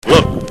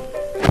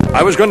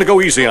I was going to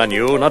go easy on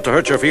you, not to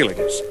hurt your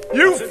feelings.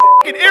 You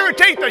f***ing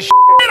irritate the shit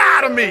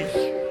out of me!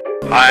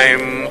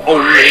 I'm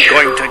only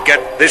going to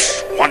get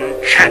this one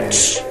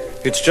chance.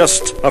 It's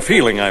just a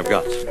feeling I've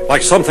got.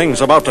 Like something's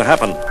about to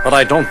happen, but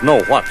I don't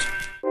know what.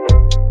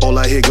 All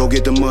I hear, go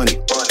get the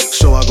money.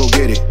 So I go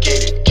get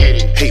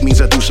it. Hate means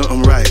I do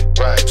something right.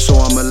 So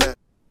I'ma let.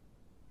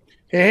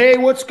 Hey,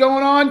 what's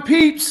going on,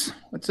 peeps?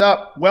 What's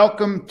up?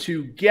 Welcome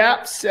to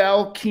Gap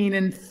Sell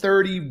Keenan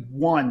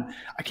 31.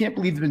 I can't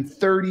believe there have been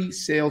 30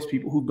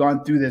 salespeople who've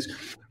gone through this.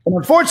 And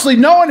unfortunately,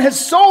 no one has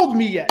sold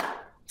me yet.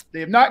 They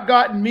have not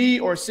gotten me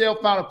or sale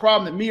found a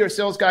problem that me or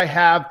sales guy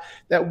have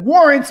that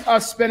warrants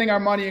us spending our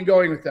money and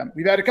going with them.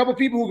 We've had a couple of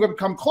people who have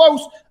come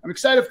close. I'm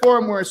excited for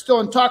them. We're still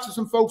in talks with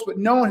some folks, but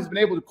no one has been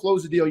able to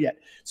close the deal yet.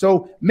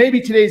 So maybe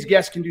today's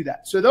guest can do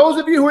that. So those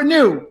of you who are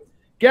new,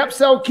 Gap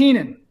Sell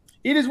Keenan.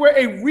 It is where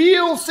a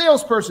real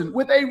salesperson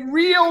with a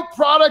real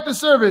product or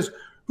service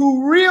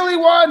who really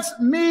wants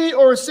me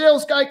or a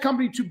sales guy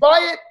company to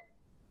buy it,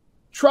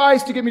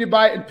 tries to get me to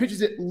buy it and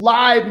pitches it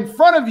live in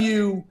front of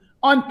you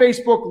on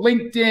Facebook,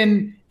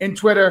 LinkedIn, and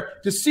Twitter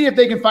to see if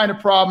they can find a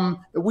problem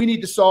that we need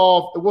to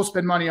solve that we'll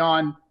spend money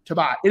on to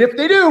buy. And if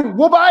they do,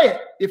 we'll buy it.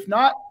 If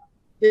not,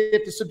 they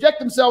have to subject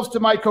themselves to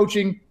my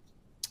coaching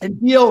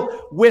and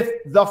deal with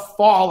the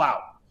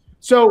fallout.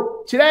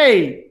 So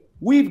today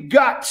we've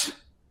got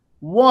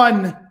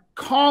one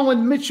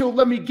Colin Mitchell.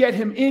 Let me get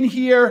him in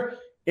here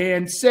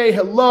and say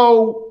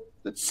hello.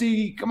 Let's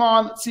see. Come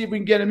on. Let's see if we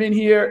can get him in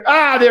here.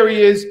 Ah, there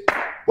he is.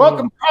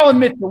 Welcome, Colin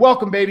Mitchell.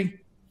 Welcome, baby.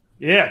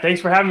 Yeah,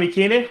 thanks for having me,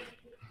 Keenan.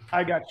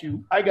 I got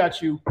you.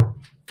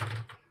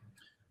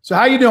 So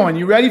how you doing?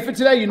 You ready for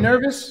today? You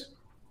nervous?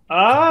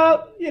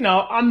 I'm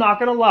not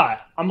gonna lie.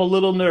 I'm a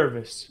little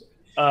nervous.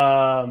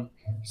 But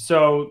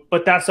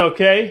that's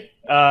okay.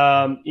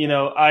 I'm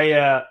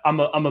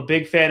a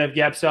big fan of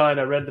Gap Selling.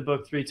 I read the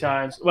book 3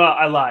 times. Well,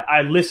 I lie.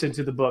 I listened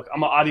to the book.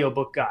 I'm an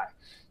audiobook guy.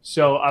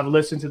 So I've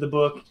listened to the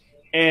book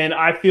and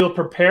I feel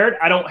prepared.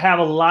 I don't have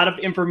a lot of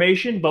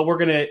information, but we're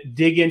going to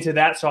dig into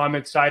that. So I'm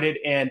excited.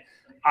 And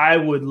I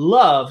would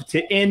love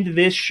to end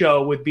this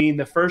show with being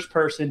the first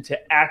person to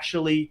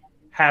actually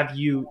have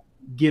you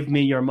give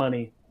me your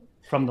money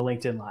from the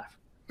LinkedIn Live.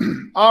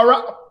 All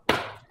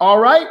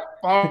right.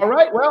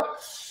 Well,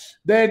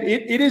 then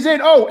it is in.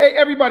 Oh, hey,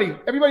 everybody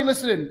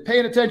listening,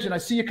 paying attention. I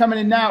see you coming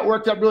in now. It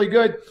worked out really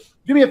good.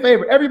 Do me a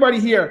favor. Everybody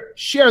here,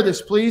 share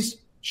this, please.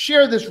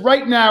 Share this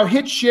right now.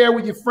 Hit share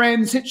with your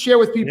friends. Hit share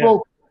with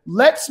people. Yeah.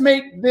 Let's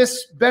make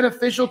this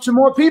beneficial to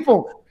more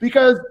people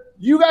because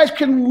you guys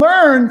can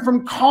learn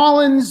from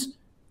Colin's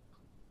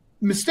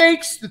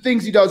mistakes, the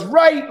things he does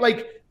right.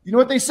 Like, you know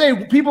what they say,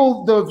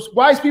 the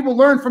wise people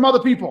learn from other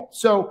people.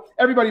 So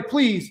everybody,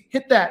 please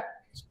hit that.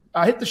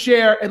 Hit the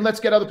share and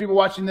let's get other people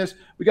watching this.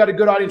 We got a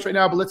good audience right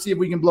now, but let's see if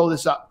we can blow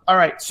this up. All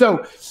right. So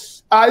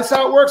this is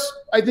how it works.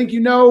 I think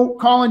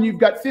Colin, you've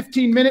got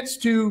 15 minutes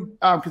to,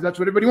 because that's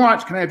what everybody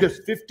wants. Can I have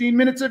just 15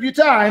 minutes of your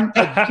time?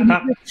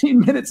 15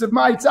 minutes of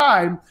my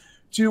time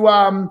to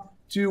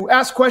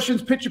ask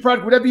questions, pitch your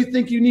product, whatever you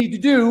think you need to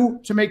do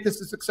to make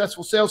this a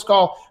successful sales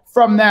call.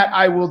 From that,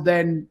 I will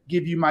then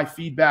give you my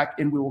feedback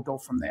and we will go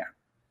from there.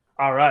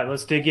 All right,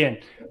 let's dig in.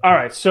 All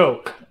right,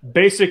 so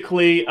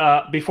basically,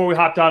 before we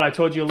hopped on, I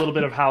told you a little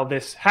bit of how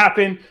this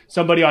happened.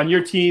 Somebody on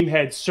your team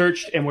had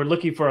searched and we're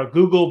looking for a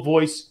Google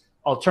Voice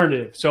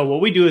alternative. So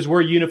what we do is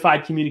we're a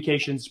unified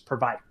communications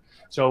provider.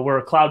 So we're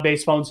a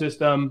cloud-based phone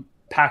system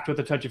packed with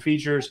a touch of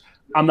features.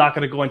 I'm not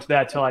going to go into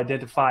that till I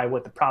identify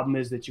what the problem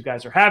is that you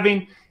guys are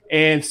having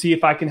and see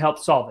if I can help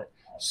solve it.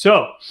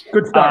 So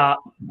good start.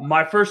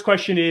 My first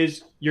question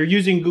is, you're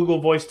using Google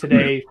Voice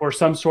today for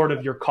some sort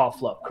of your call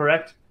flow,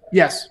 correct?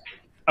 Yes.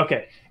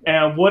 Okay.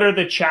 And what are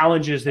the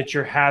challenges that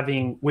you're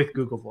having with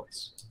Google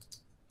Voice?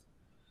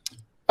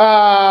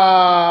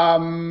 I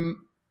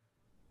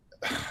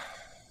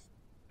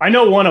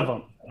know one of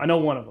them.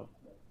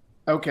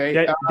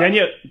 Okay.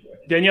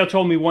 Danielle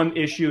told me one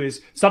issue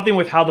is something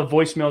with how the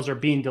voicemails are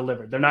being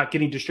delivered. They're not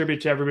getting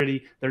distributed to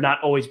everybody. They're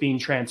not always being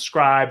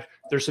transcribed.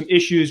 There's some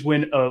issues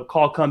when a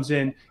call comes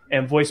in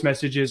and voice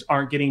messages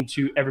aren't getting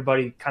to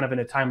everybody kind of in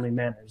a timely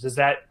manner. Does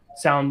that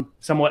sound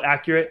somewhat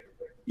accurate?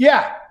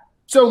 Yeah.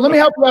 So let me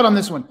help you out on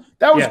this one.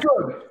 That was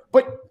good.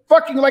 But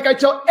fucking like I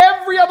tell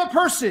every other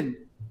person,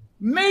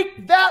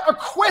 make that a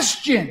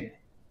question.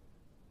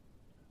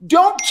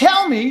 Don't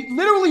tell me,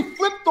 literally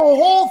flip the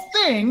whole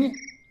thing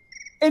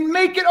and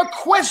make it a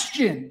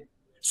question.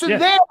 So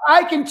then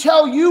I can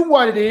tell you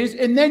what it is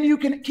and then you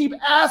can keep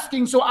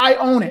asking so I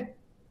own it.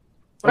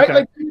 Right? Okay.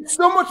 Like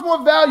so much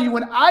more value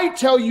when I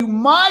tell you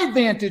my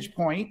vantage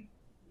point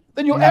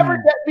than you'll ever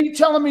get me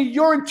telling me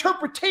your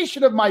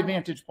interpretation of my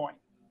vantage point.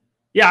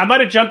 Yeah, I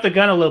might have jumped the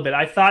gun a little bit.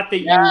 I thought that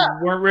you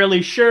weren't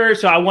really sure,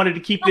 so I wanted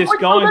to keep this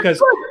going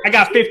because I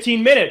got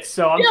 15 minutes,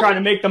 so I'm trying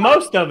to make the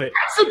most of it.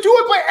 So do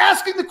it by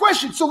asking the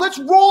question. So let's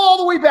roll all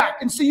the way back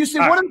and see. You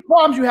said, what are the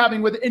problems you're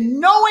having with it? And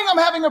knowing I'm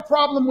having a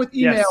problem with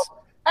email,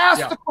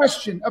 ask the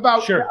question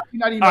about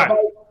not email. Right.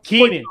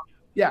 Keenan,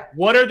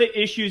 what are the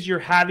issues you're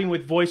having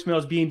with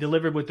voicemails being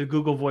delivered with the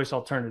Google Voice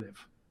alternative?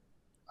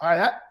 All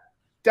right,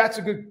 That's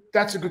a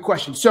good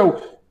question.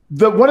 So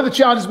one of the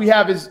challenges we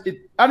have is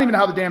I don't even know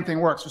how the damn thing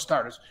works for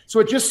starters. So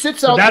it just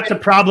sits out. That's the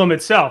problem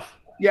itself.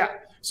 Yeah.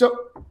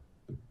 So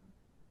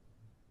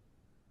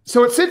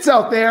it sits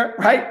out there,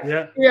 right?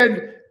 Yeah.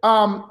 And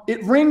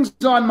it rings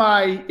on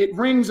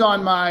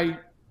my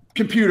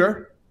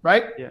computer,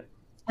 right? Yeah.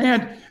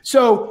 And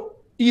so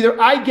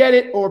either I get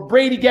it or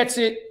Brady gets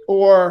it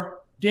or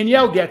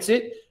Danielle gets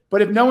it.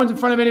 But if no one's in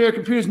front of any of their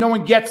computers, no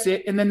one gets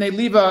it. And then they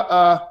leave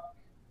a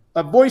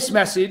voice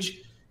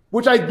message,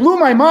 which I blew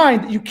my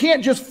mind that you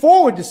can't just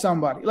forward to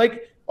somebody.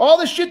 Like all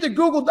the shit that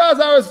Google does,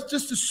 I was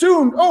just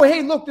assumed, oh,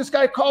 hey, look, this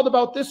guy called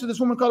about this or this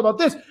woman called about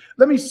this.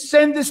 Let me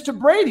send this to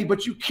Brady,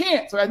 but you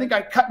can't. So I think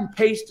I cut and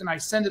paste and I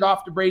send it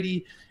off to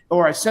Brady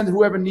or I send it to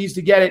whoever needs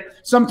to get it.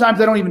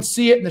 Sometimes I don't even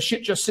see it and the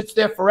shit just sits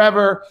there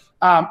forever.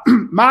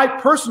 My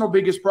personal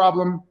biggest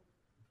problem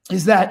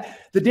is that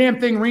the damn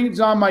thing rings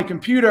on my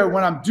computer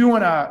when I'm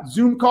doing a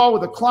Zoom call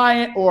with a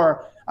client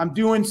or I'm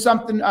doing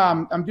something,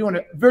 I'm doing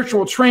a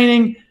virtual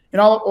training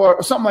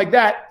or something like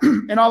that.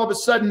 And all of a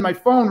sudden my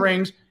phone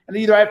rings and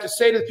either I have to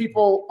say to the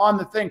people on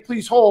the thing,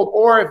 please hold,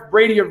 or if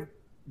Brady or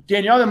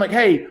Danielle, I'm like,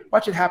 hey,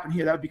 watch it happen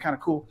here. That would be kind of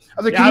cool.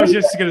 I was like, yeah, I was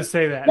just going to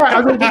say that. Yeah, I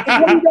was like,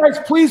 can you guys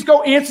please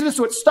go answer this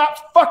so it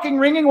stops fucking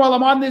ringing while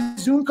I'm on this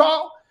Zoom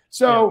call?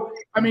 So,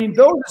 yeah. I mean,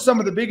 those are some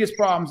of the biggest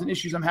problems and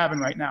issues I'm having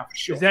right now, for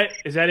sure.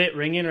 Is that it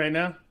ringing right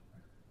now?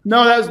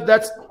 No,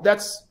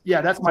 that's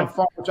my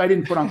phone, which I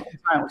didn't put on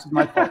silence. It's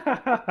my fault.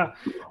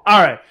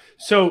 All right.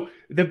 So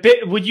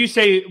would you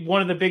say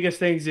one of the biggest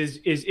things is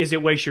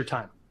it waste your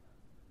time?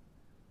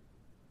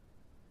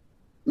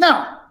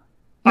 No.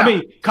 I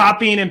mean,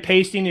 copying and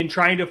pasting and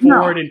trying to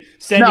forward and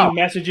sending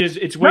messages,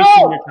 it's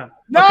wasting your time.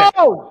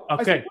 No.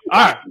 Okay.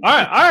 All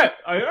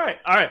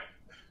right.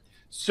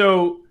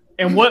 So,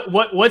 and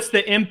what's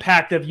the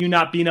impact of you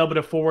not being able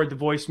to forward the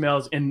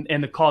voicemails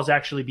and the calls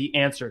actually be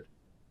answered?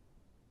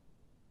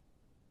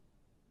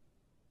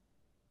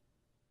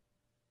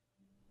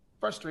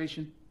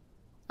 Frustration.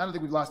 I don't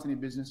think we've lost any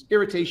business.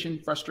 Irritation,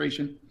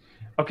 frustration.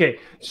 Okay.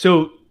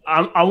 So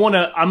I'm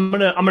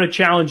gonna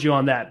challenge you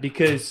on that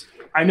because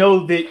I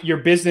know that your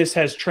business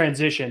has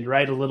transitioned,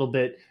 right, a little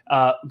bit,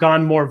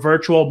 gone more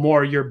virtual,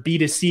 more your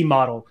B2C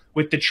model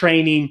with the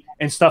training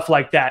and stuff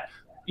like that.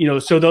 You know,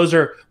 so those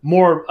are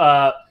more.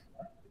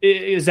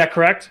 Is that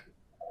correct?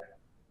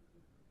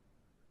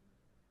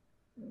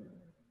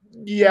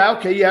 Yeah.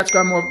 Okay. Yeah, it's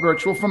gone more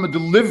virtual from a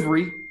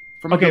delivery.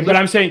 But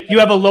I'm saying you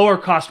have a lower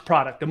cost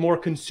product, a more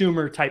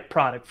consumer type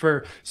product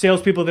for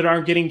salespeople that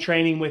aren't getting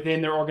training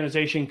within their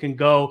organization can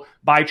go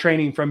buy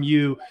training from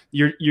you.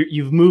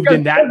 You've moved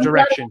in that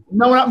direction.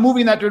 No, we're not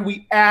moving in that direction.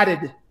 We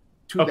added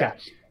to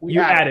that.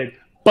 You added.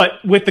 But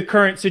with the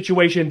current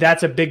situation,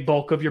 that's a big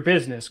bulk of your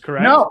business,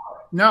 correct?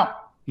 No.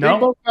 Big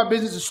bulk of our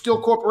business is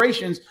still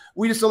corporations.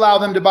 We just allow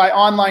them to buy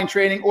online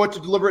training or to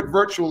deliver it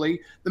virtually.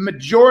 The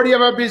majority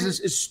of our business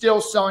is still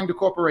selling to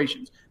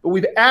corporations. But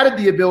we've added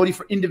the ability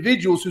for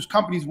individuals whose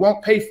companies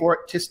won't pay for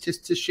it, tis,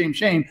 shame,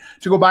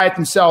 to go buy it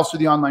themselves through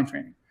the online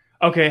training.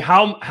 Okay,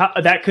 how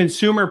that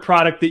consumer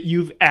product that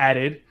you've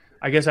added,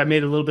 I guess I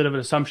made a little bit of an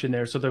assumption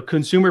there. So the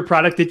consumer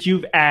product that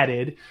you've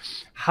added,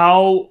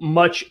 how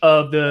much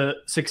of the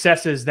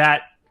successes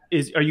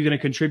are you going to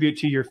contribute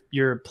to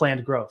your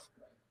planned growth?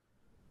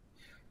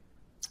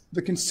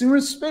 The consumer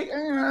space,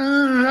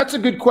 that's a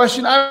good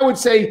question. I would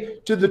say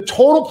to the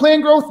total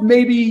plan growth,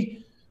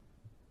 maybe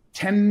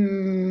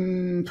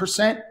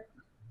 10%.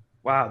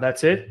 Wow,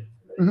 that's it?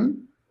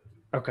 Mm-hmm.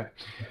 Okay.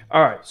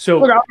 All right. So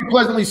look, I'll be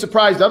pleasantly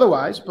surprised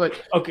otherwise, but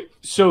okay.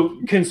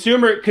 So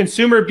consumer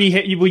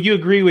behavior, will you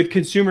agree with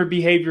consumer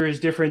behavior is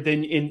different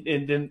than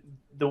in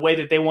the way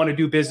that they want to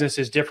do business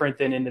is different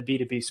than in the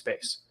B2B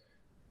space?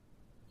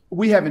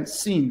 We haven't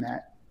seen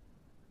that.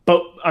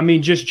 But I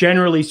mean, just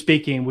generally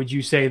speaking, would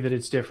you say that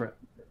it's different?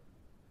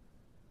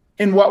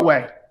 In what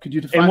way? Could you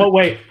define? In what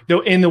way?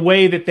 In the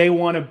way that they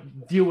want to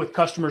deal with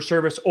customer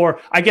service, or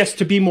I guess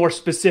to be more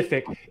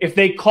specific, if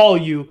they call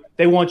you,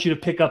 they want you to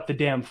pick up the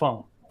damn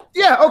phone.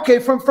 Yeah. Okay.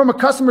 From a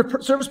customer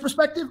service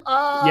perspective,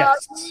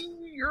 yes.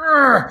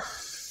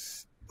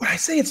 Would I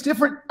say it's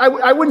different?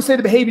 I wouldn't say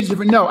the behavior is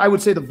different. No, I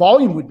would say the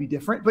volume would be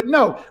different. But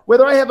no,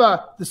 whether I have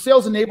the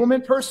sales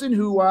enablement person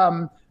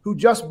who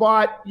just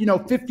bought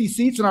 50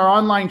 seats in our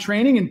online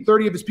training and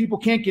 30 of his people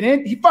can't get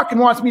in, he fucking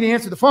wants me to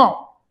answer the phone.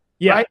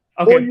 Yeah. Right?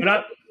 Okay.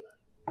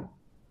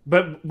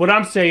 But what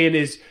I'm saying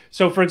is,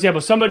 so for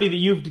example, somebody that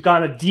you've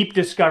gone a deep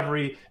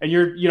discovery and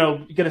you're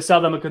going to sell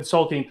them a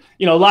consulting,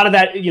 a lot of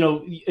that,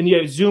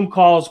 and Zoom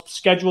calls,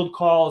 scheduled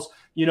calls,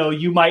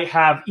 you might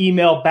have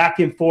email back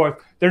and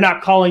forth. They're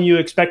not calling you,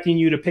 expecting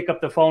you to pick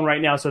up the phone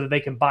right now so that they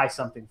can buy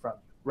something from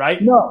you,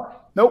 right? No.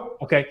 Nope.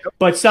 Okay.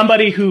 But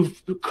somebody who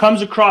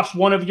comes across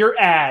one of your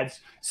ads,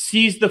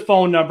 sees the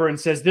phone number and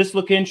says, this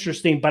look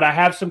interesting, but I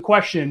have some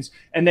questions,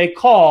 and they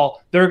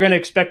call, they're going to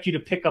expect you to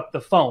pick up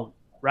the phone,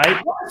 right?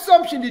 What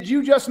assumption did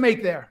you just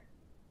make there?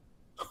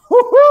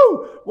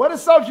 Woo-hoo! What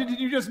assumption did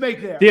you just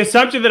make there? The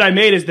assumption that I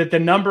made is that the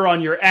number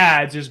on your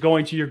ads is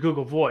going to your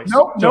Google Voice.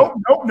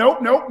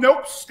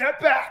 Nope. Step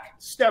back.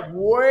 Step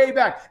way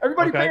back.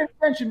 Everybody pay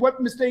attention. What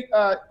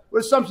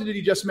assumption did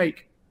he just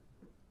make?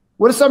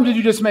 What assumption did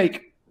you just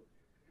make?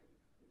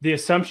 The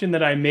assumption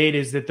that I made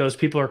is that those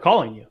people are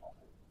calling you.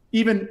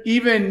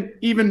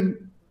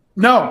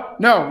 No,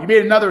 you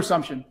made another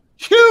assumption.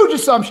 Huge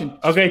assumption.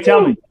 Okay,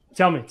 Huge.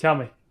 Tell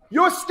me.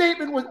 Your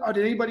statement was,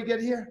 did anybody get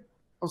it here?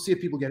 I'll see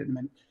if people get it in a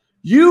minute.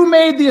 You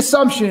made the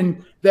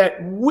assumption that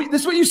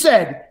this is what you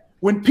said.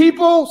 When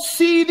people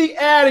see the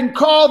ad and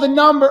call the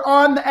number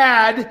on the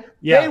ad,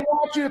 they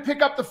want you to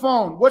pick up the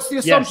phone. What's the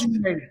assumption you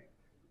made?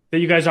 That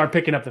you guys aren't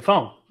picking up the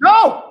phone.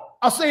 No,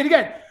 I'll say it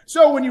again.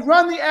 So when you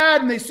run the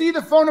ad and they see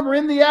the phone number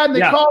in the ad and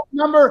they call the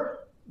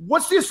number,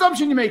 what's the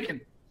assumption you're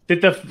making?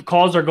 That the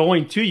calls are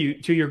going to you,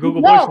 to your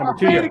Google Voice number,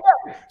 to you.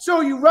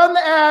 So you run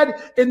the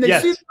ad and they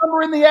see the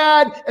number in the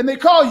ad and they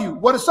call you.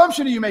 What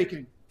assumption are you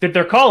making? That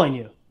they're calling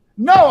you.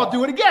 No, I'll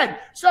do it again.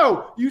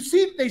 So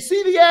they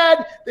see the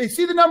ad, they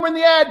see the number in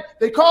the ad,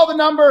 they call the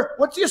number.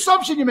 What's the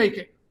assumption you're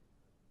making?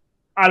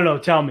 I don't know.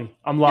 Tell me.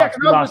 I'm lost.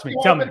 You lost me.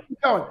 Tell me.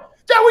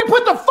 That we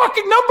put the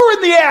fucking number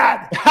in the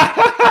ad.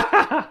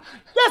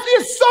 That's the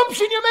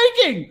assumption you're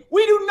making.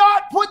 We do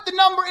not put the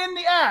number in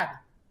the ad.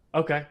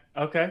 Okay.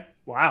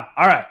 Wow.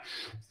 All right.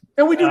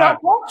 And we do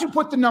not want to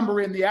put the number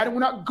in the ad, and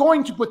we're not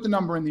going to put the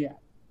number in the ad.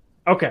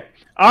 Okay.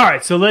 All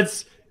right. So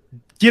let's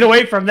get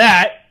away from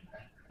that.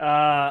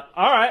 All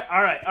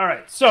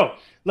right. So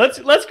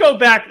let's go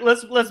back.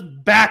 Let's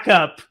back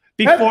up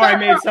before I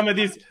made some of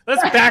these.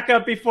 Let's back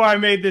up before I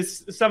made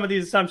some of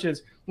these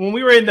assumptions. When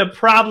we were in the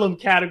problem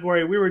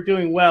category, we were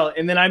doing well,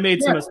 and then I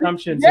made some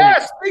assumptions.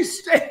 Yes,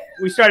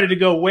 we started to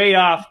go way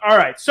off. All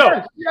right.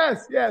 So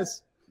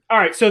yes. All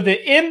right. So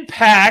the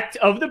impact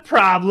of the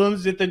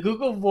problems with the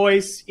Google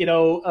Voice,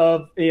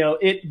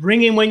 it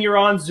ringing when you're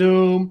on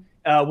Zoom,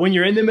 when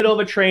you're in the middle of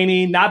a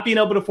training, not being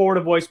able to forward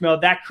a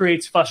voicemail, that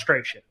creates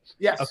frustration.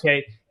 Yes.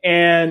 Okay.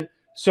 And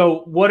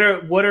so what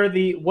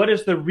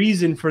is the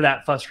reason for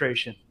that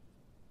frustration?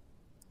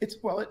 It's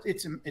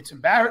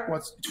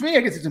embarrassing. To me,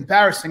 I guess it's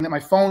embarrassing that my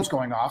phone's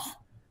going off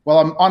while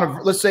I'm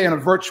on let's say on a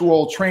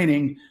virtual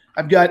training.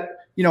 I've got,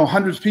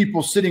 hundreds of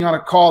people sitting on a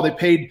call they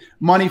paid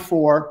money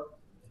for.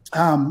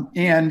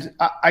 And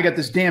I got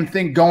this damn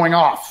thing going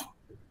off.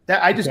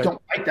 That I just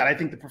don't like that. I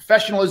think the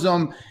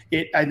professionalism,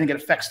 I think it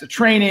affects the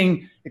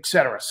training, et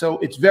cetera. So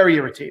it's very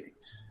irritating.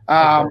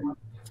 I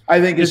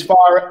think does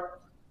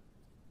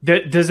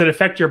it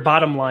affect your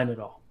bottom line at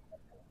all?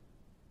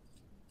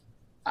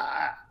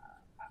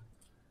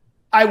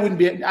 I wouldn't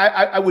be.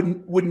 I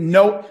wouldn't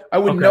know. I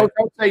wouldn't know.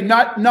 I would say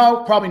not.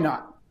 No, probably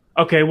not.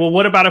 Okay. Well,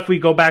 what about if we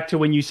go back to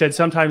when you said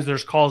sometimes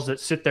there's calls that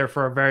sit there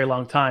for a very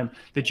long time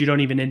that you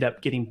don't even end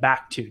up getting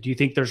back to? Do you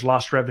think there's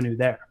lost revenue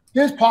there?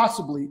 There's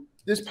possibly.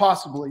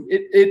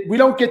 We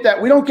don't get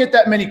that. We don't get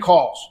that many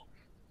calls.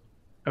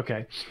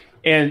 Okay.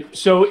 And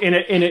so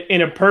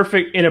in a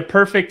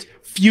perfect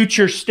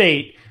future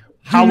state,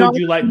 how would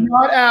you like?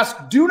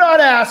 Do not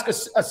ask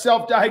a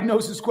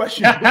self-diagnosis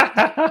question.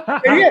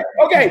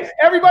 Okay,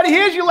 everybody,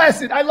 here's your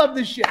lesson. I love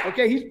this shit.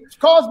 Okay, he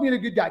calls me a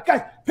good guy.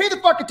 Guys, pay the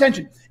fuck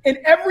attention. And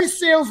every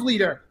sales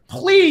leader,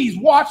 please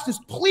watch this.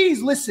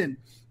 Please listen,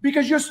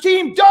 because your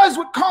team does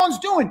what Colin's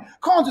doing.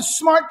 Colin's a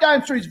smart guy.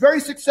 I'm sure he's very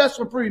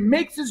successful. I'm sure he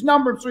makes his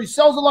number. I'm sure he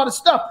sells a lot of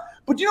stuff.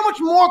 But do you know how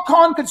much more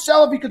Colin could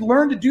sell if he could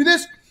learn to do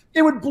this?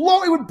 It would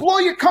blow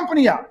your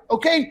company up.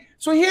 Okay,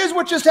 so here's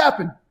what just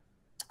happened.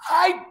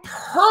 I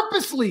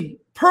purposely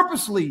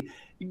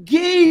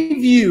gave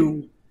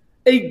you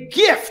a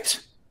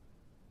gift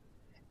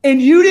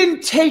and you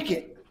didn't take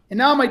it. And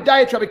now my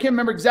diatribe, I can't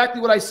remember exactly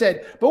what I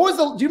said.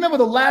 But do you remember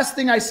the last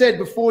thing I said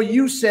before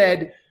you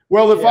said,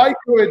 well, if I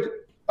could.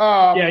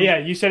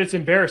 You said it's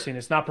embarrassing.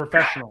 It's not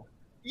professional.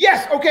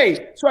 Yes.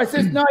 Okay. So I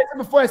said, no, I said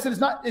before, I said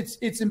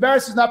it's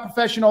embarrassing. It's not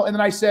professional. And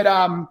then I said,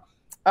 and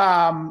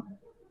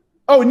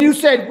you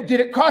said, did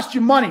it cost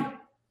you money?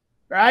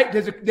 Right?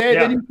 Then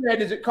you said,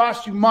 does it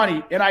cost you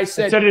money? And I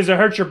said, does it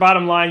hurt your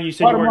bottom line? You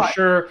said you weren't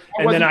sure.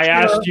 And then I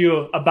asked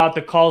you about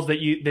the calls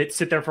that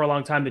sit there for a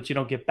long time that you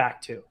don't get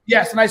back to.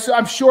 Yes. And I said,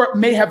 I'm sure it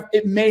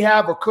may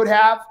have or could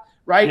have,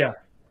 right? Yeah.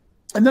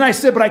 And then I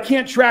said, but I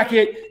can't track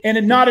it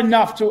and not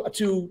enough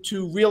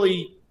to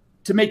really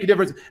make a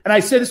difference. And I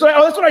said, that's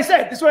what I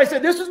said. This is what I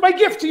said. This was my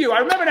gift to you. I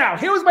remember now.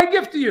 Here was my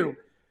gift to you.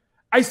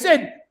 I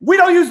said, we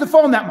don't use the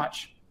phone that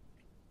much.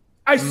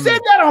 I said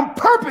that on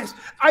purpose.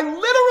 I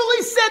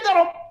literally said that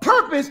on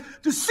purpose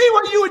to see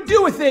what you would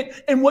do with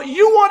it. And what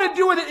you want to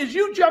do with it is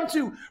you jump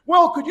to,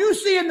 well, could you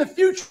see in the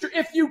future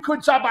if you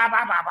could, blah, blah,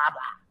 blah, blah,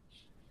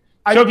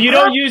 blah. So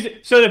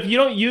if you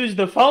don't use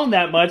the phone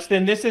that much,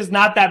 then this is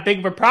not that big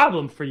of a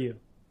problem for you.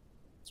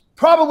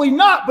 Probably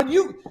not, but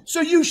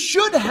you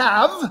should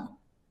have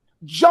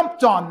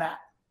jumped on that.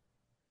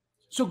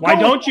 So why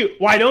don't you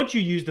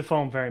use the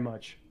phone very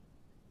much?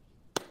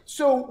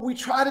 So we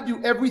try to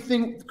do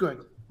everything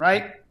good.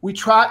 Right?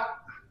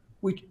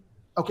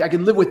 Okay, I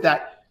can live with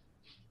that.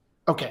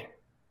 Okay.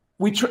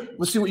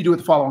 Let's see what you do with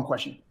the following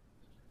question.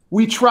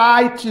 We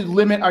try to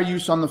limit our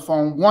use on the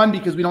phone. One,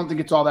 because we don't think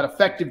it's all that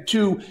effective.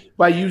 Two,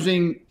 by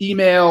using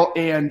email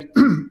and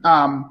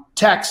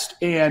text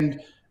and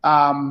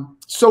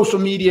social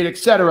media, et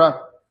cetera,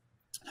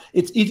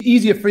 it's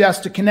easier for us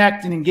to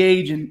connect and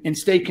engage and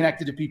stay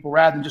connected to people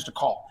rather than just a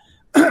call.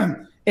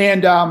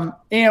 And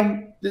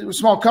it was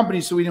small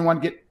companies, so we didn't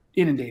want to get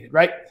inundated,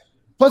 right?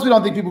 Plus, we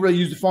don't think people really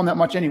use the phone that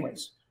much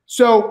anyways.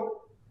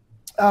 So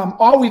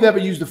all we've ever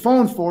used the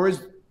phone for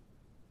is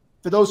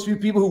for those few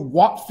people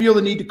who feel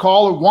the need to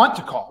call or want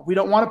to call. We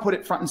don't want to put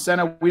it front and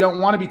center. We don't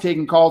want to be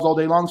taking calls all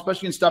day long,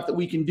 especially in stuff that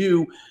we can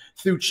do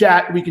through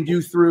chat. We can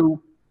do through.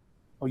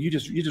 Oh, you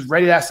just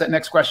ready to ask that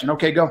next question?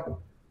 Okay, go.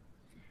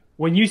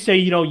 When you say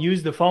you don't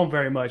use the phone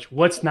very much,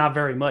 what's not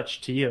very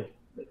much to you?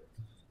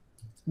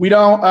 We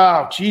don't.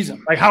 Oh, geez.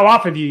 Like, how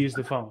often do you use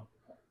the phone?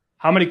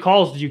 How many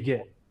calls do you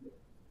get?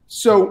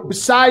 So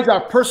besides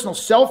our personal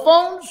cell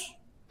phones,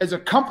 as a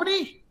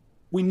company,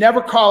 we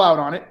never call out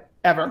on it,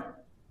 ever.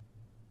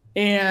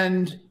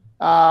 And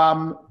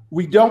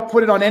we don't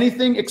put it on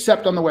anything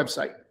except on the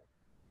website.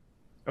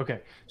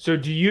 Okay. So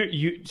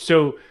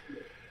so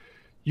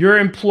your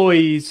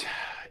employees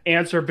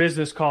answer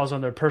business calls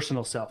on their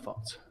personal cell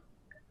phones?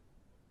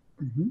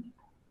 Mm-hmm.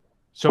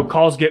 So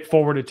calls get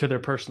forwarded to their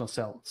personal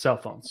cell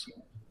phones?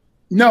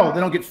 No, they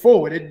don't get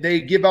forwarded.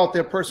 They give out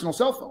their personal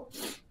cell phone.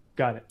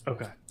 Got it.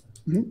 Okay.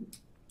 Mm-hmm.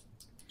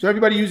 So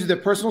everybody uses their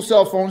personal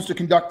cell phones to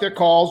conduct their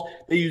calls.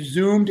 They use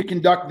Zoom to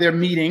conduct their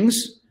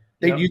meetings.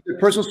 They use their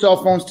personal cell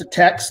phones to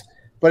text.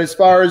 But as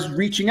far as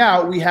reaching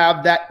out, we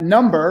have that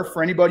number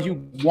for anybody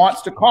who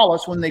wants to call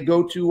us when they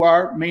go to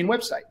our main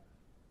website.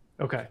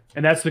 Okay.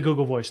 And that's the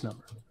Google Voice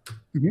number.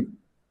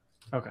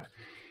 Mm-hmm. Okay.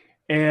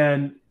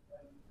 And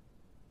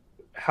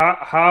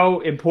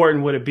how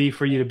important would it be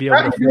for you to be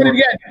able to You're doing it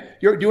again.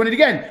 You're doing it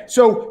again.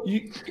 So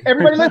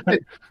everybody listen.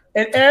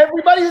 And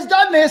everybody has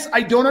done this.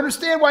 I don't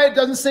understand why it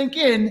doesn't sink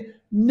in.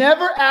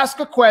 Never ask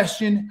a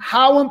question,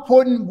 how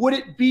important would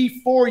it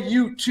be for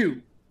you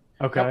to?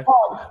 Okay. Now,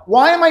 Paul,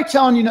 why am I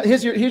telling you?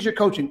 Here's your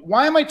coaching.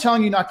 Why am I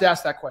telling you not to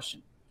ask that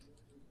question?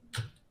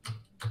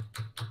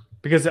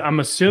 Because I'm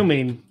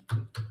assuming,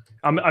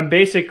 I'm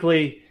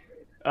basically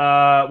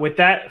with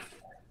that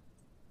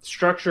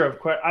structure of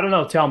I don't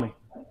know. Tell me.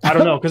 I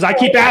don't know, because I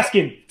keep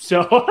asking.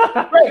 So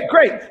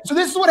great. So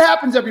this is what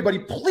happens, everybody.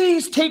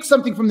 Please take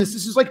something from this.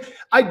 This is like,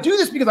 I do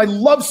this because I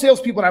love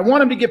salespeople and I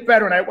want them to get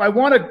better, and I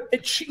want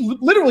to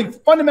literally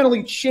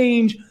fundamentally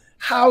change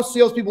how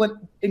salespeople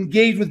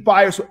engage with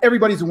buyers so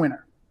everybody's a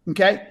winner.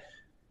 Okay.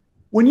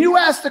 When you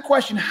ask the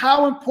question,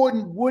 how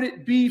important would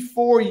it be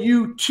for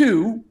you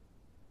to,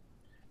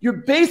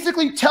 you're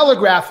basically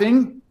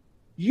telegraphing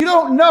you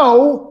don't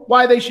know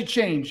why they should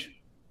change.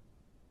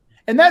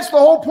 And that's the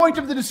whole point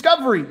of the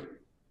discovery.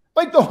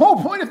 Like, the whole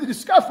point of the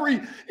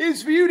discovery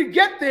is for you to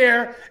get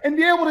there and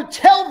be able to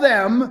tell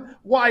them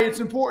why it's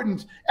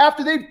important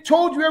after they've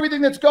told you everything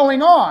that's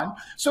going on.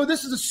 So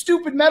this is a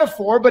stupid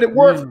metaphor, but it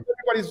works if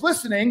everybody's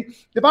listening.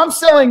 If I'm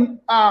selling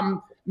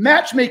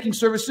matchmaking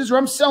services, or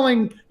I'm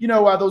selling,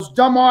 those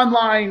dumb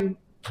online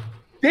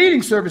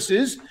dating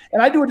services,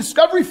 and I do a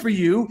discovery for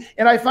you,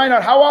 and I find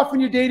out how often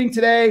you're dating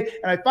today,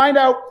 and I find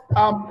out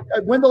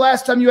when the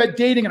last time you had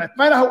dating, and I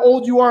find out how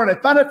old you are, and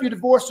I find out if you're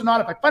divorced or not,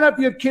 if I find out if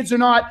you have kids or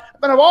not, I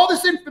find out all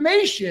this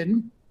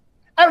information.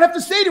 I don't have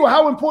to say to her,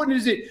 how important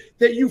is it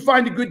that you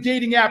find a good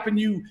dating app and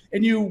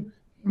you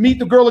meet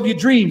the girl of your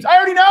dreams? I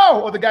already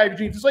know, or the guy of your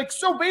dreams. It's like,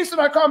 so based on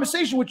our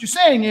conversation, what you're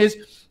saying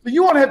is that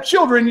you want to have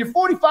children, you're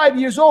 45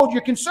 years old,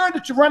 you're concerned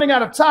that you're running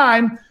out of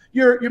time,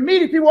 you're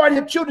meeting people who already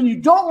have children, you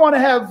don't want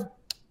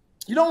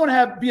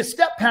to be a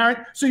step parent,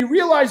 so you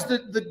realize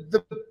that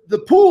the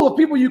pool of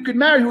people you could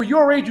marry who are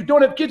your age who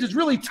don't have kids is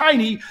really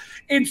tiny.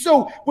 And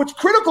so what's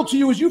critical to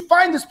you is you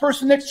find this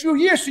person next few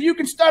years so you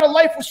can start a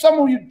life with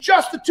someone who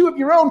just the two of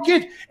your own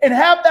kids and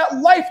have that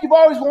life you've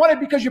always wanted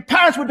because your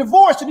parents were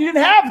divorced and you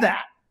didn't have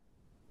that.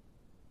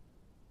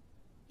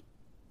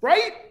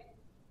 Right?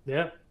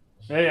 Yeah.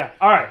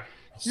 All right.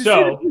 Do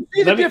you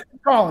see the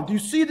difference, Colin? Do you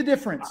see the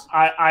difference?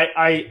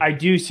 I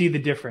do see the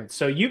difference.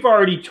 So you've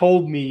already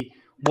told me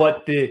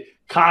what the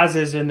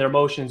causes and their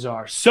emotions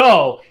are.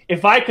 So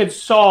if I could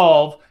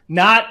solve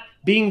not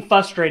being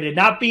frustrated,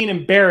 not being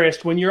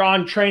embarrassed when you're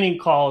on training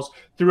calls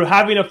through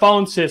having a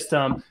phone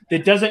system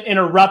that doesn't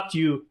interrupt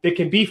you, that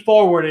can be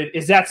forwarded,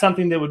 is that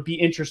something that would be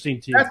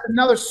interesting to you? That's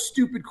another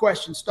stupid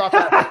question. Stop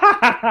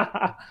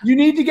that. You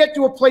need to get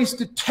to a place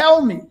to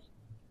tell me.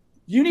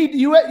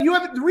 You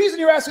have the reason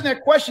you're asking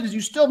that question is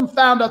you still haven't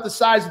found out the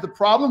size of the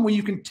problem where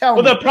you can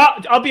tell me.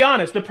 I'll be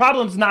honest, the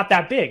problem's not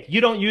that big. You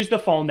don't use the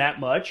phone that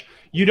much.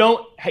 You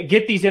don't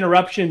get these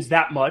interruptions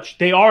that much.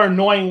 They are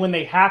annoying when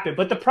they happen,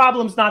 but the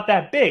problem's not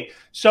that big.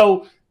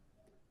 So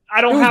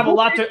I don't have a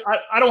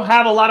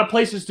lot of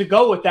places to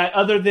go with that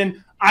other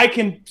than I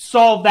can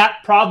solve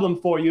that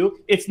problem for you.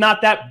 It's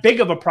not that big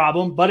of a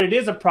problem, but it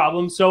is a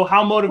problem. So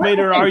how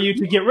motivated are you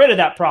to get rid of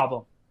that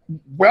problem?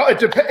 Well,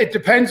 it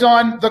depends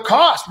on the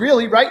cost,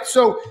 really, right?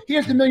 So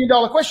here's the $1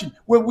 million question.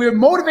 We're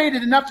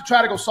motivated enough to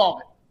try to go solve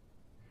it.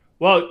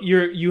 Well,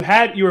 you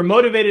were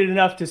motivated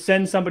enough to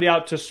send somebody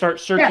out to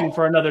start searching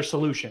for another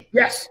solution.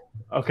 Yes.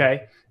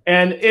 Okay.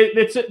 And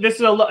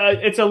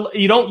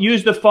you don't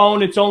use the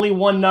phone. It's only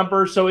one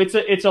number. So it's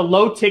a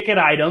low ticket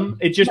item.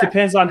 It just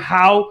depends on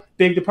how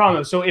big the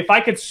problem is. So if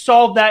I could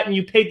solve that and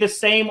you paid the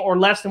same or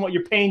less than what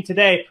you're paying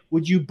today,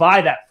 would you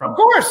buy that from me? Of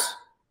course.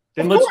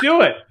 Then let's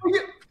do it.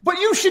 But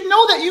you should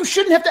know that you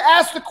shouldn't have to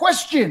ask the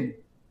question,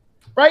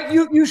 right?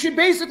 You should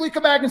basically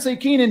come back and say,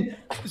 Keenan,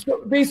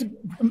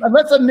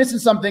 unless I'm missing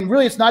something,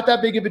 really it's not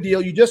that big of a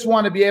deal. You just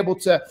want to be able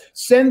to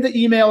send the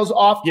emails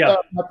off,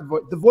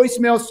 the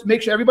voicemails,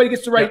 make sure everybody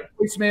gets the right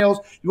voicemails.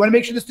 You want to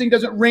make sure this thing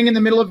doesn't ring in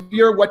the middle of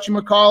your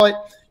whatchamacallit.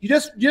 You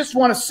just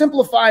want to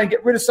simplify and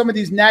get rid of some of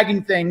these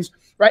nagging things,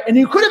 right? And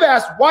you could have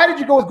asked, why did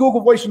you go with Google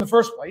Voice in the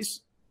first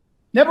place?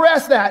 Never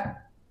asked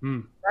that,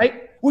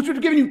 right? Which would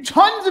have given you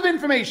tons of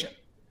information.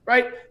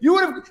 Right? If you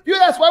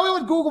had asked why we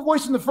would Google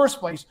Voice in the first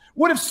place,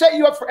 would have set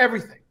you up for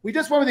everything. We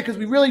just went with it because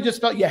we really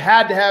just felt you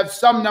had to have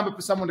some number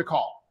for someone to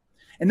call.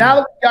 And now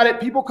that we got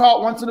it, people call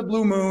it once in a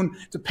blue moon.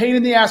 It's a pain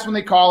in the ass when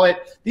they call it.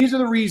 These are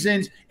the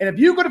reasons. And if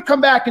you could have come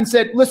back and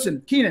said,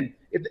 listen, Keenan,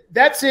 if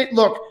that's it.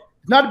 Look,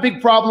 it's not a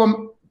big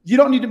problem. We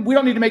don't need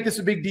to make this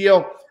a big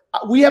deal.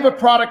 We have a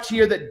product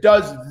here that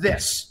does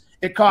this.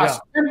 It costs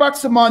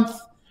 $10 a month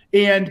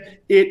and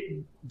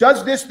it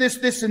does this,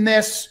 and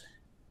this.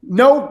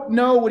 No,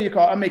 what do you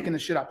call it? I'm making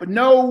this shit up, but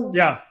no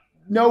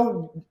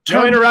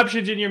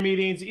interruptions in your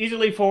meetings,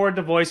 easily forward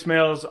to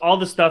voicemails, all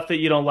the stuff that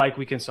you don't like,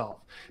 we can solve.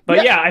 But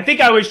I think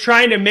I was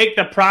trying to make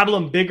the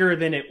problem bigger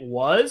than it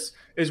was,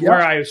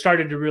 where I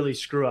started to really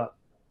screw up.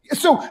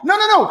 So,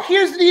 no.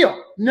 Here's the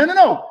deal.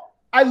 No.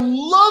 I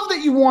love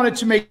that you wanted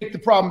to make the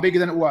problem bigger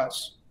than it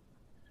was.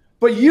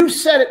 But you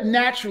said it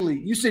naturally.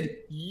 You said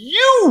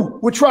you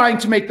were trying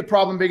to make the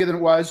problem bigger than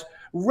it was,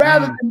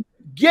 rather than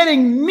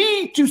getting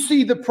me to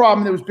see the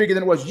problem that was bigger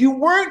than it was. You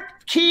weren't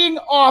keying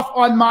off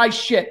on my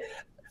shit.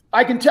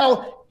 I can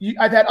tell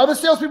I've had other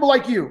salespeople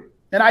like you,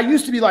 and I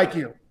used to be like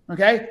you,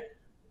 okay?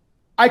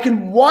 I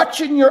can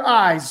watch in your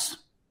eyes.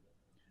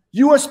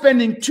 You are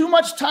spending too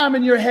much time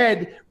in your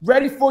head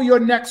ready for your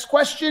next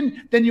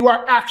question than you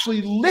are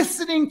actually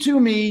listening to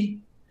me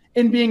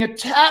and being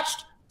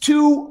attached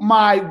to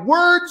my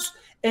words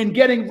and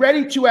getting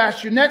ready to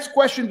ask your next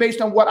question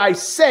based on what I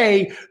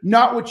say,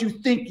 not what you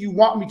think you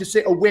want me to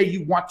say or where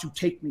you want to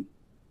take me.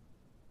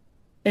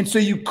 And so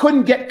you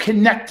couldn't get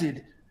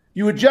connected.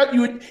 And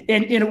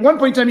at one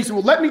point in time, you said,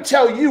 well, let me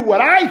tell you what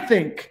I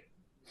think,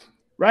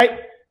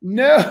 right?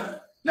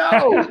 No.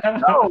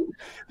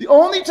 The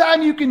only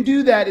time you can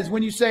do that is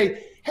when you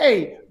say,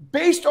 hey,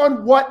 based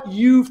on what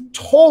you've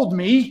told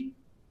me,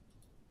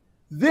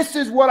 this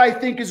is what I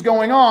think is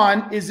going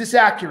on. Is this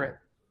accurate?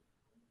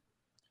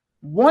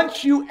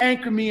 Once you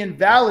anchor me and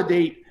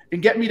validate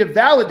and get me to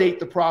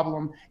validate the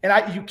problem,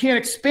 and you can't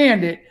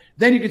expand it,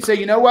 then you can say,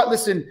 you know what?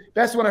 Listen,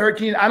 that's when I heard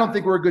Keenan. I don't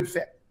think we're a good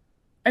fit,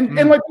 and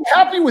be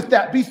happy with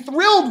that. Be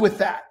thrilled with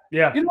that.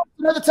 Yeah.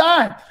 Another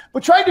time.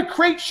 But trying to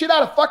create shit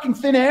out of fucking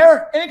thin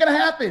air, it ain't gonna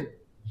happen.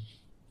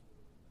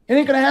 It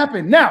ain't gonna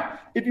happen. Now,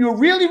 if you were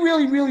really,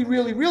 really, really,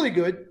 really, really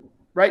good,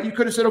 right? You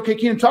could have said, okay,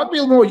 Keenan, talk to me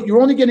a little more.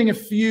 You're only getting a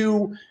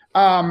few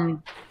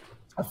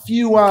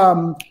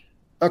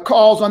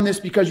calls on this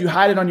because you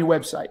hide it on your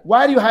website.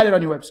 Why do you hide it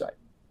on your website?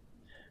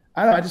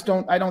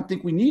 I don't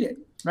think we need it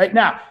right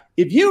now.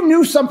 If you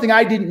knew something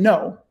I didn't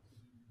know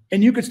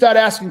and you could start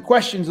asking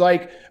questions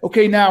like,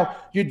 okay, now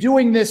you're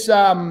doing this.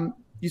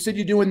 You said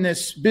you're doing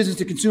this business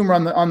to consumer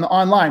on the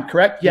online,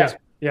 correct? Yes.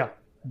 Yeah.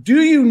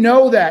 Do you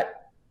know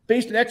that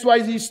based on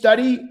XYZ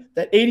study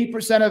that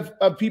 80%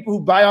 of people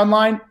who buy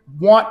online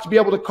want to be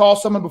able to call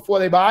someone before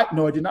they buy?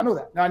 No, I did not know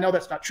that. Now I know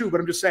that's not true, but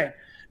I'm just saying.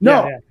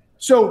 No. Yeah.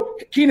 So,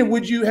 Keenan,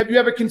 have you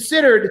ever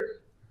considered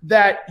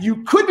that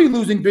you could be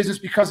losing business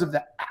because of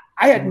that?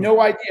 I had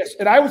no idea.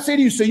 And I would say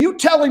to you, so you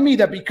telling me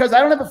that because I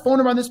don't have a phone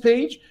number on this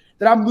page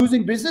that I'm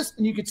losing business?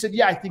 And you could say,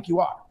 yeah, I think you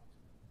are.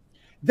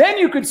 Then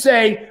you could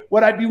say,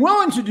 what I'd be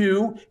willing to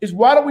do is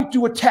why don't we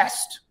do a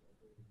test?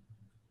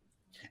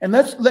 And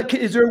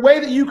is there a way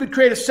that you could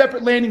create a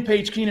separate landing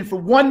page, Keenan, for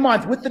 1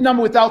 month with the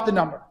number, without the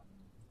number?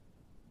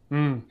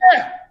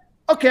 Yeah.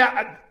 Okay.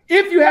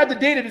 If you had the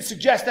data to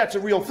suggest that's a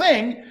real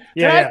thing,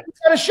 then I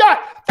got a shot.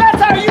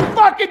 That's how you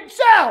fucking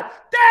sell.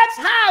 That's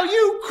how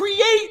you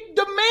create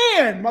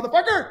demand,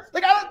 motherfucker.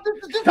 Like,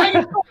 this is how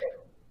you do it.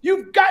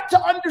 You've got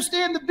to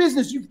understand the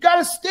business. You've got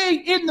to stay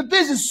in the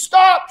business.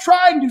 Stop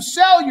trying to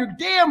sell your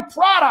damn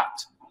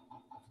product.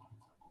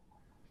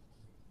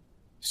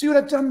 See what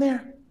I've done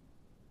there?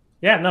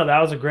 Yeah, no,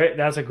 that's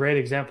a great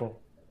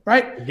example.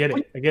 Right? I get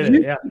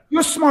it. Yeah.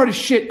 You're smart as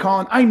shit,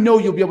 Colin. I know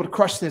you'll be able to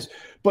crush this.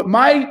 But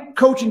my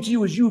coaching to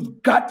you is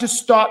you've got to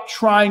stop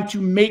trying to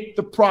make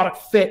the product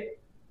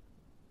fit.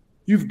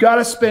 You've got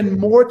to spend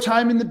more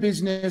time in the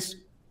business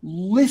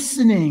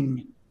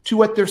listening to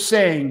what they're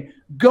saying,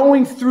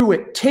 going through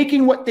it,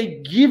 taking what they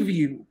give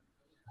you,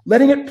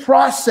 letting it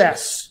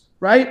process,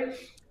 right?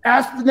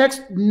 Ask the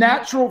next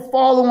natural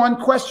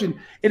follow-on question.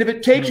 And if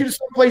it takes you to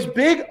someplace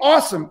big,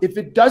 awesome. If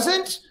it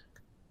doesn't,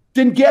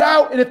 then get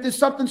out. And if there's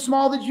something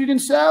small that you can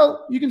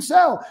sell, you can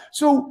sell.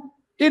 So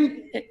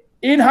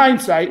in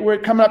hindsight, we're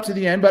coming up to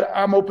the end, but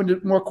I'm open to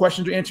more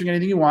questions or answering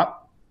anything you want.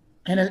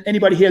 And if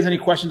anybody has any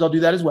questions, I'll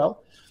do that as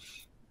well.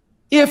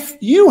 If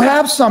you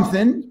have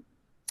something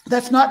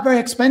that's not very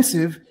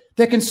expensive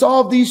that can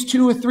solve these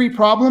 2 or 3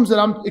 problems that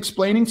I'm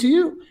explaining to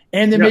you,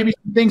 and then maybe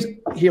some things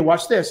here,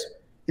 watch this.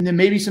 And then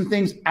maybe some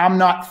things I'm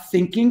not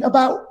thinking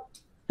about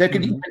that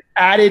could even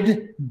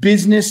added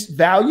business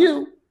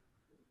value,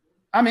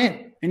 I'm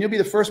in. And you'll be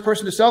the first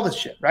person to sell this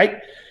shit, right?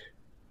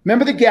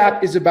 Remember, the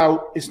gap is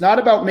it's not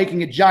about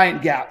making a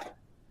giant gap.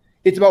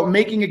 It's about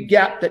making a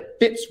gap that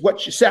fits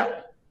what you sell.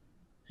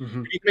 If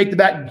you make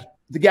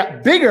the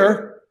gap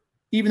bigger,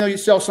 even though you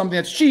sell something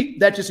that's cheap,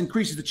 that just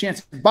increases the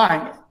chance of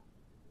buying it.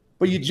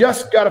 But you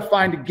just got to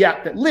find a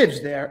gap that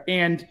lives there.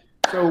 And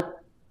so,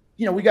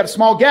 we got a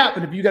small gap.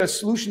 And if you got a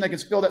solution that can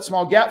fill that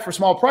small gap for a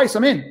small price,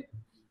 I'm in.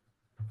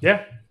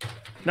 Yeah.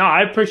 No,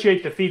 I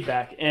appreciate the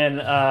feedback.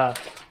 And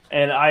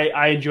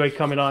I enjoy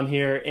coming on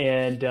here.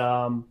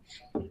 And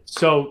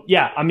so,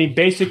 yeah, I mean,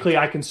 basically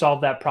I can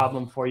solve that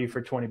problem for you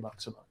for $20 a month.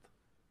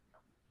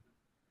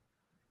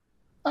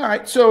 All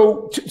right.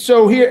 So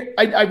here,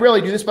 I rarely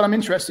do this, but I'm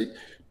interested.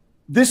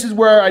 This is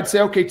where I'd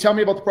say, okay, tell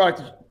me about the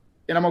product.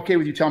 And I'm okay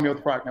with you telling me about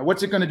the product. Now,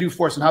 what's it going to do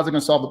for us and how's it going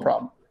to solve the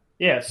problem?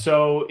 Yeah.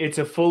 So it's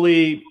a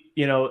fully,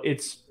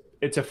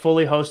 it's a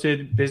fully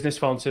hosted business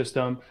phone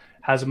system,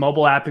 has a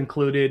mobile app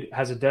included,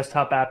 has a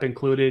desktop app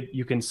included.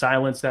 You can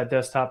silence that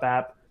desktop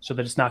app so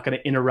that it's not going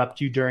to interrupt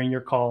you during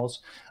your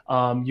calls.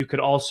 You could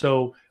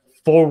also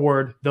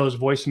forward those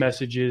voice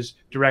messages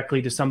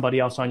directly to somebody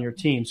else on your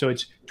team. So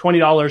it's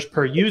 $20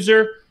 per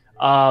user.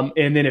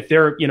 And then if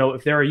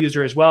they're a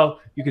user as well,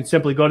 you can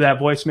simply go to that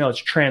voicemail. It's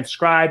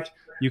transcribed.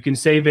 You can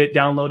save it,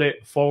 download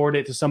it, forward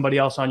it to somebody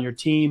else on your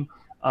team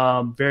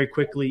very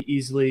quickly,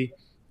 easily,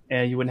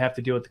 and you wouldn't have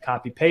to deal with the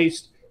copy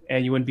paste,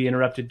 and you wouldn't be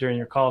interrupted during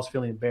your calls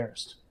feeling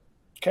embarrassed.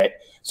 Okay.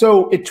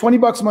 So at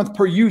 $20 a month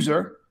per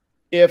user,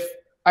 if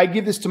I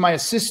give this to my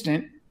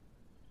assistant,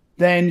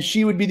 then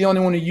she would be the only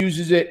one who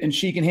uses it and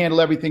she can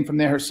handle everything from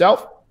there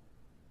herself.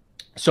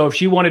 So if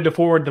she wanted to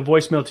forward the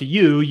voicemail to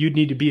you, you'd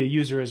need to be a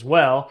user as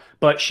well,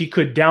 but she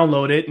could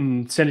download it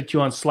and send it to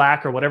you on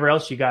Slack or whatever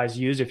else you guys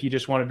use if you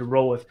just wanted to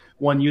roll with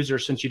one user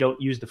since you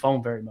don't use the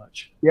phone very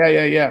much.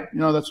 Yeah.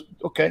 That's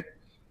okay.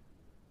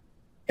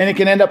 And it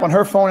can end up on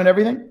her phone and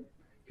everything?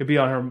 It could be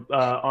on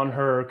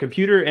her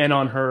computer and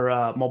on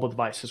her mobile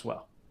device as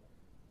well.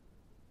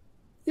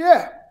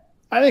 Yeah,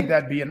 I think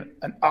that'd be an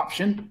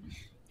option.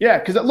 Yeah,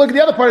 because look,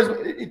 the other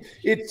part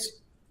is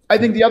I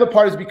think the other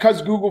part is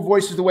because Google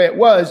Voice is the way it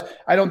was,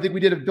 I don't think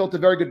we built a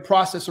very good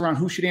process around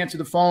who should answer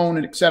the phone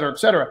and et cetera, et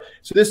cetera.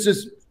 So this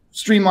just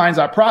streamlines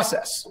our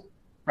process,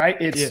 right?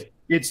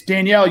 It's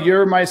Danielle,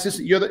 you're my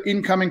assistant, you're the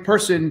incoming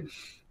person,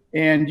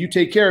 and you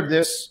take care of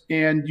this,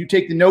 and you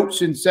take the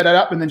notes and set it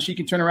up, and then she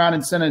can turn around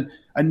and send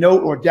a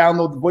note or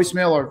download the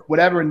voicemail or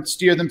whatever and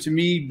steer them to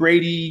me,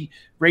 Brady,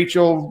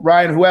 Rachel,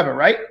 Ryan, whoever,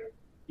 right?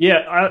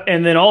 Yeah,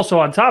 and then also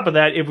on top of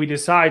that, if we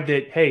decide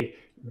that, hey,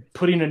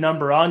 putting a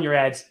number on your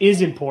ads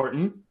is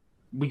important,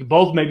 we could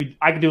both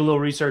I could do a little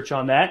research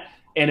on that.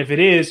 And if it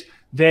is,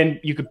 then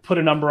you could put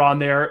a number on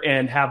there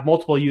and have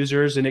multiple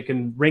users and it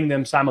can ring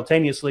them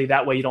simultaneously.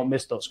 That way you don't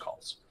miss those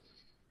calls.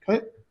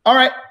 Okay. All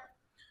right,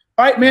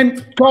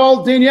 man.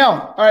 Call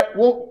Danielle. All right.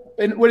 Well,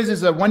 and what is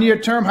this, a 1-year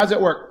term? How's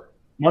it work?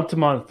 Month to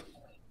month.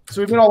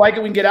 So if we don't like it,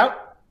 we can get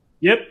out?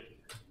 Yep.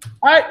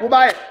 All right. We'll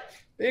buy it.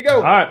 There you go.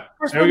 All right.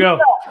 There we go.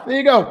 There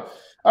you go.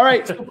 All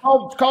right. So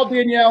call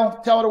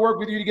Danielle. Tell her to work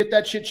with you to get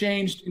that shit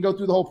changed and go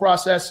through the whole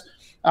process.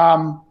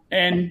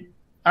 And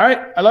all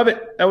right. I love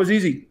it. That was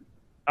easy.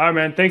 All right,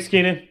 man. Thanks,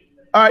 Keenan.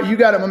 All right. You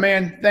got it, my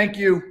man. Thank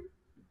you.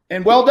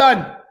 And well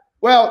done.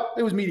 Well,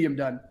 it was medium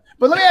done.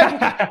 But let me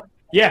ask you.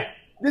 Yeah.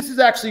 This is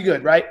actually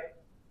good, right?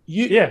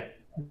 You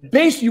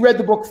read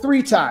the book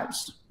 3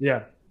 times.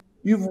 Yeah.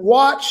 You've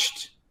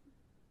watched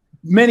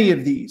many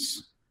of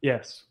these.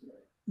 Yes.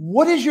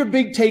 What is your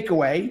big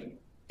takeaway?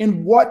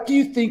 And what do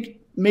you think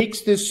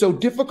makes this so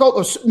difficult?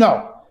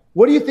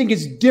 What do you think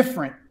is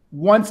different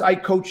once I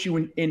coach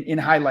you and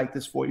highlight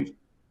this for you?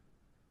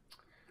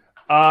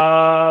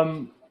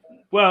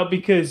 Well,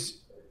 because,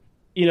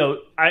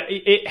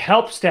 it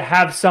helps to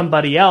have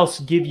somebody else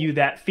give you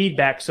that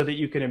feedback so that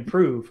you can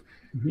improve.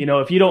 Mm-hmm.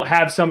 If you don't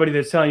have somebody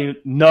that's telling you,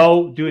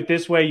 no, do it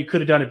this way, you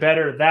could have done it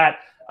better,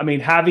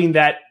 having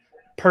that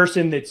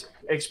person that's,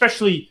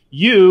 especially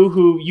you,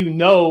 who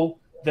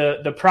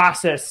the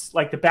process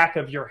like the back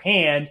of your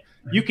hand,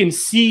 you can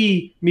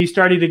see me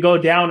starting to go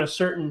down a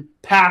certain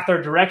path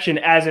or direction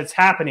as it's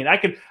happening. I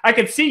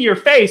could see your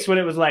face when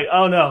it was like,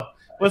 oh no,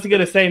 what's it going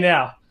to say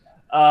now?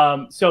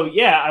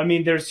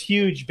 There's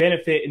huge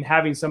benefit in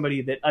having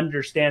somebody that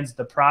understands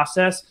the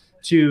process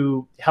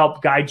to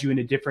help guide you in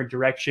a different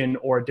direction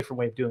or a different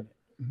way of doing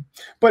it.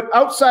 But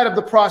outside of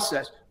the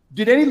process,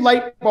 did any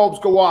light bulbs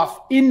go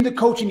off in the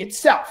coaching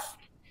itself?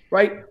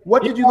 Right?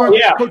 What did you learn?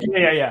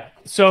 Yeah.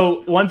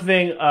 So one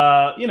thing,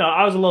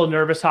 I was a little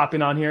nervous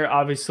hopping on here,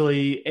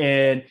 obviously,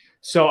 and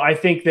So I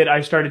think that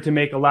I started to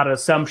make a lot of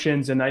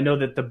assumptions, and I know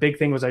that the big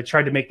thing was I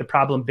tried to make the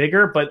problem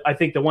bigger, but I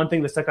think the one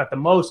thing that stuck out the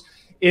most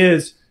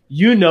is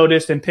you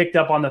noticed and picked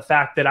up on the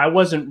fact that I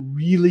wasn't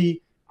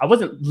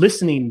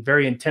listening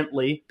very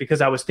intently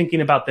because I was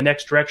thinking about the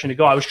next direction to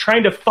go. I was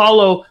trying to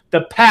follow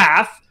the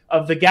path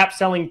of the gap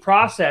selling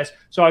process.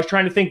 So I was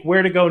trying to think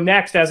where to go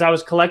next as I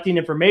was collecting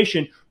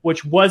information,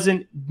 which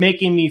wasn't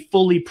making me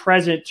fully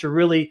present to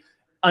really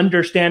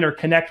understand or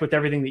connect with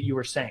everything that you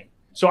were saying.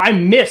 So I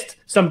missed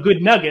some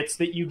good nuggets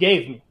that you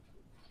gave me.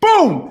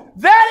 Boom!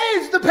 That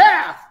is the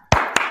path.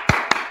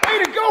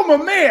 Way to go, my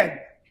man.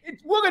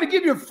 We're going to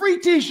give you a free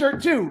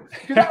t-shirt too.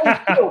 That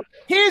was cool.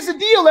 Here's the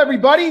deal,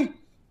 everybody.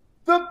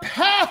 The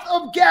path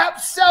of gap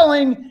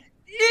selling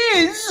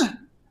is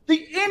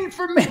the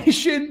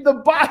information the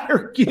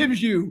buyer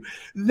gives you.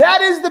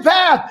 That is the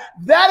path.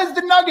 That is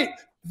the nugget.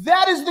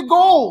 That is the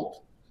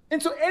gold.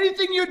 And so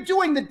anything you're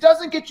doing that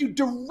doesn't get you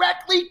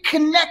directly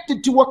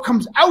connected to what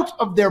comes out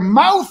of their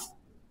mouth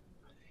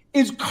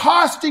is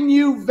costing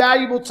you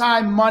valuable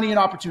time, money, and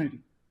opportunity.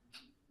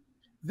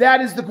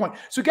 That is the point.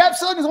 So gap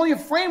selling is only a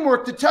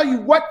framework to tell you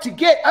what to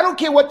get. I don't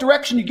care what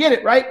direction you get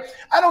it, right?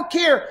 I don't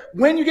care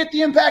when you get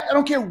the impact. I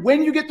don't care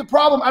when you get the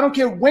problem. I don't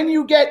care when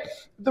you get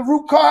the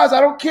root cause.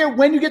 I don't care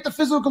when you get the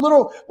physical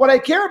little. What I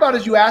care about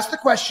is you ask the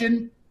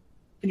question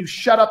and you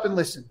shut up and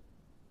listen.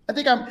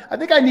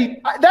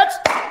 That's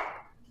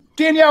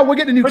Danielle, we're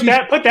getting a new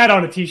t-shirt. Put that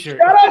on a t-shirt.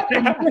 Shut up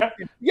and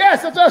listen.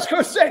 Yes, that's what I was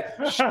going to say.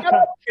 Shut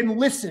up and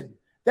listen.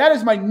 That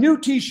is my new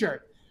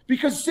t-shirt.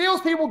 Because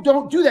salespeople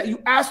don't do that.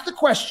 You ask the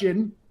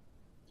question,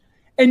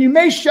 and you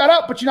may shut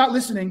up, but you're not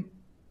listening.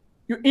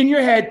 You're in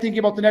your head thinking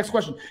about the next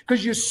question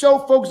because you're so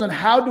focused on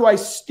how do I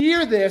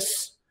steer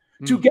this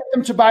to get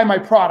them to buy my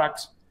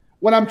product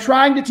when I'm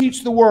trying to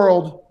teach the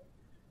world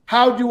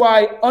how do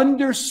I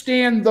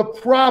understand the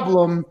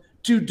problem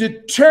to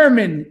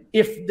determine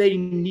if they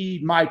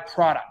need my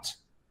product.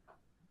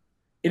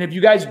 And if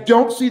you guys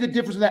don't see the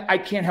difference in that, I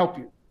can't help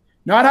you.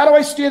 Not how do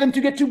I steer them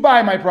to get to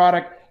buy my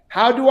product.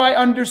 How do I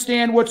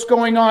understand what's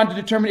going on to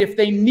determine if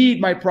they need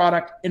my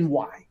product and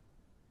why?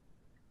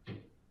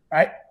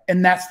 Right?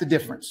 And that's the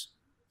difference.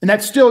 And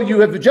that's still, you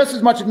have just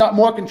as much, if not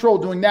more control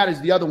doing that as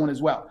the other one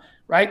as well.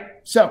 Right?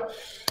 So,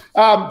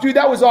 dude,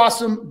 that was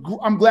awesome.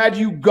 I'm glad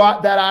you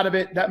got that out of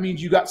it. That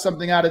means you got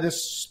something out of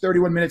this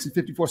 31 minutes and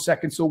 54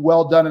 seconds. So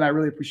well done. And I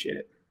really appreciate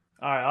it.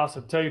 All right.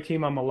 Awesome. Tell your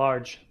team I'm a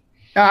large.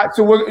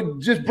 So we're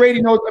just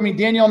Brady knows,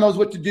 Danielle knows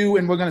what to do,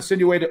 and we're going to send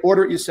you away to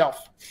order it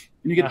yourself.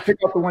 And you get to pick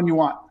up the one you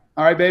want.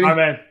 All right, baby? All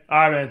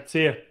right, man.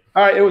 See you.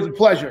 All right. It was a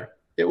pleasure.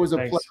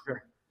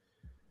 Pleasure.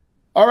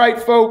 All right,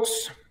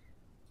 folks.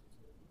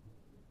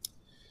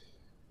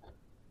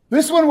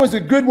 This one was a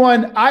good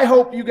one. I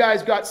hope you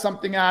guys got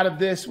something out of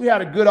this. We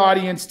had a good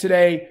audience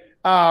today.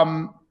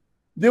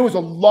 There was a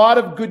lot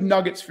of good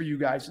nuggets for you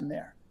guys in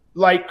there.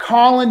 Like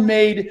Colin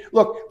made,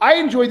 look, I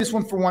enjoyed this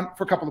one for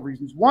a couple of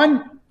reasons.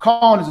 One,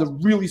 Colin is a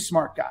really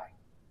smart guy.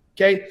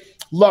 Okay.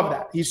 Love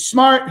that. He's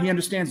smart. He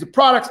understands the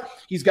products.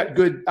 He's got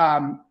good,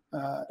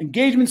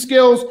 engagement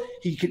skills.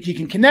 He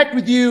can connect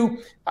with you.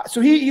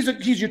 So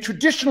he's your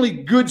traditionally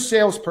good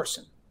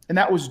salesperson. And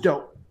that was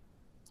dope.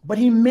 But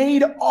he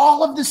made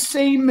all of the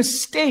same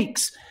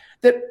mistakes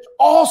that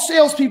all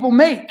salespeople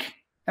make.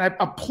 And I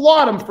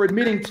applaud him for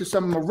admitting to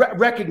some,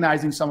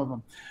 recognizing some of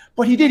them.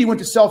 But he did. He went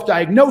to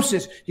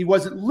self-diagnosis. He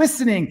wasn't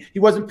listening. He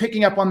wasn't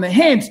picking up on the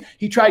hints.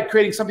 He tried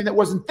creating something that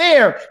wasn't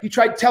there. He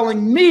tried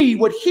telling me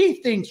what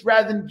he thinks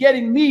rather than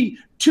getting me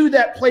to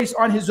that place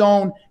on his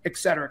own, et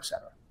cetera, et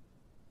cetera.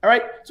 All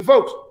right. So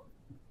folks,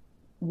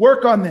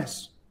 work on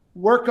this.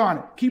 Work on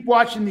it. Keep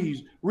watching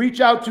these.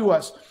 Reach out to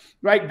us,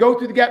 right? Go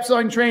through the gap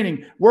selling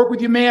training. Work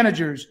with your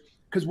managers,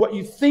 because what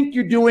you think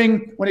you're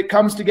doing when it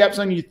comes to gap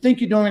selling, you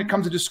think you're doing when it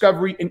comes to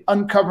discovery and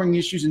uncovering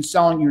issues and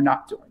selling, you're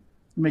not doing.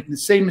 You're making the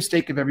same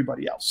mistake of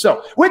everybody else.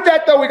 So with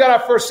that, though, we got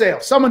our first sale.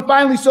 Someone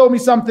finally sold me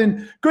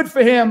something. Good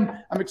for him.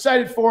 I'm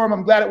excited for him.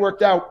 I'm glad it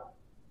worked out.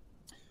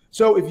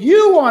 So if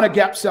you want to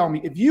gap sell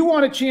me, if you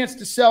want a chance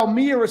to sell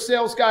me or a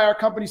sales guy, our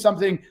company,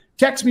 something,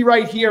 text me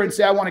right here and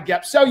say, I want to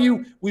gap sell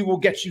you. We will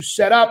get you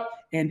set up.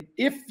 And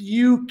if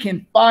you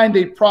can find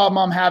a problem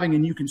I'm having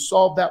and you can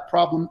solve that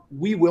problem,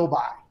 we will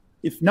buy.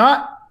 If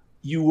not,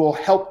 you will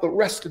help the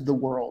rest of the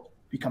world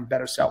become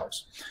better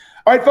sellers.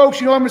 All right, folks,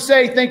 you know what I'm going to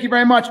say. Thank you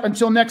very much.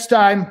 Until next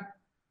time,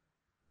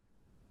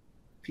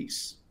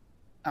 peace.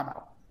 I'm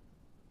out.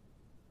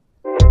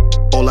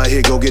 All I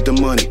hear, go get the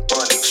money.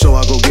 So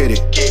I go get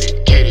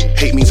it.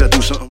 Hate means I do something.